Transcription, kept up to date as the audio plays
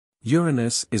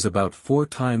Uranus is about 4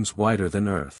 times wider than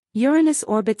Earth. Uranus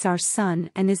orbits our Sun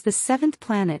and is the seventh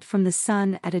planet from the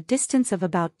Sun at a distance of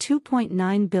about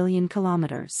 2.9 billion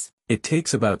kilometers. It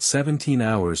takes about 17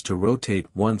 hours to rotate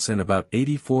once and about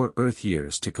 84 Earth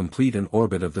years to complete an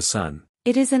orbit of the Sun.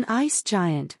 It is an ice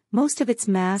giant. Most of its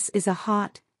mass is a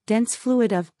hot, dense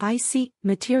fluid of icy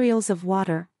materials of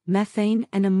water, methane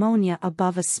and ammonia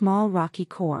above a small rocky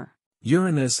core.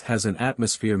 Uranus has an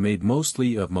atmosphere made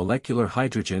mostly of molecular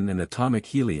hydrogen and atomic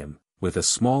helium, with a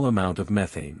small amount of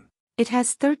methane. It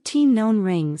has 13 known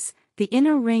rings. The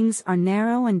inner rings are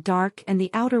narrow and dark and the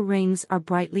outer rings are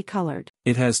brightly colored.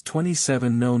 It has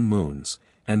 27 known moons,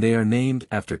 and they are named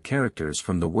after characters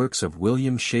from the works of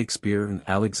William Shakespeare and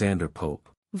Alexander Pope.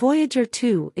 Voyager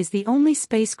 2 is the only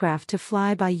spacecraft to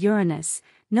fly by Uranus.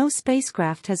 No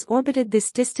spacecraft has orbited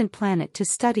this distant planet to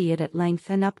study it at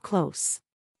length and up close.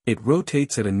 It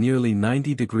rotates at a nearly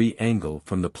 90-degree angle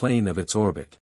from the plane of its orbit.